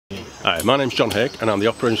Hi, my name's Haigh and I'm the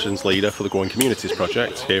Operations Leader for the Growing Communities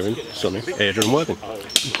project here in sunny Adur and Worthing.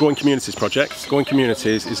 Growing Communities project. Growing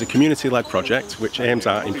Communities is a community-led project which aims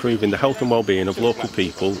at improving the health and well-being of local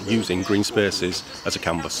people using green spaces as a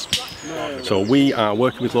canvas. So we are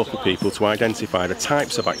working with local people to identify the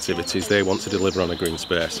types of activities they want to deliver on a green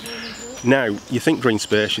space. Now, you think green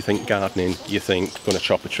space, you think gardening, you think we're going to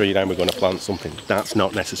chop a tree down, we're going to plant something. That's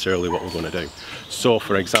not necessarily what we're going to do. So,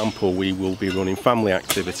 for example, we will be running family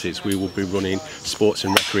activities, we will be running sports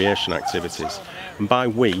and recreation activities. And by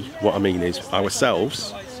we, what I mean is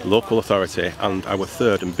ourselves, the local authority, and our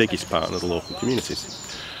third and biggest partner, the local communities.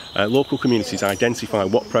 Local communities identify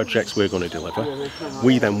what projects we're going to deliver.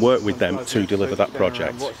 We then work with them to deliver that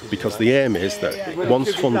project, because the aim is that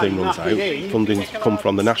once funding runs out, funding comes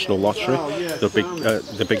from the National Lottery,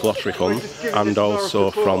 the big lottery fund, and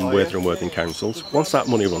also from Worthing and Worthing councils. Once that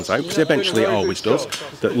money runs out, because eventually it always does,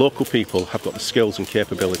 that local people have got the skills and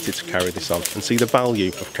capability to carry this on and see the value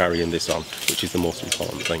of carrying this on, which is the most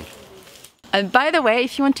important thing. And by the way,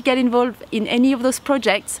 if you want to get involved in any of those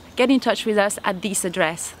projects, get in touch with us at this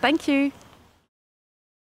address. Thank you.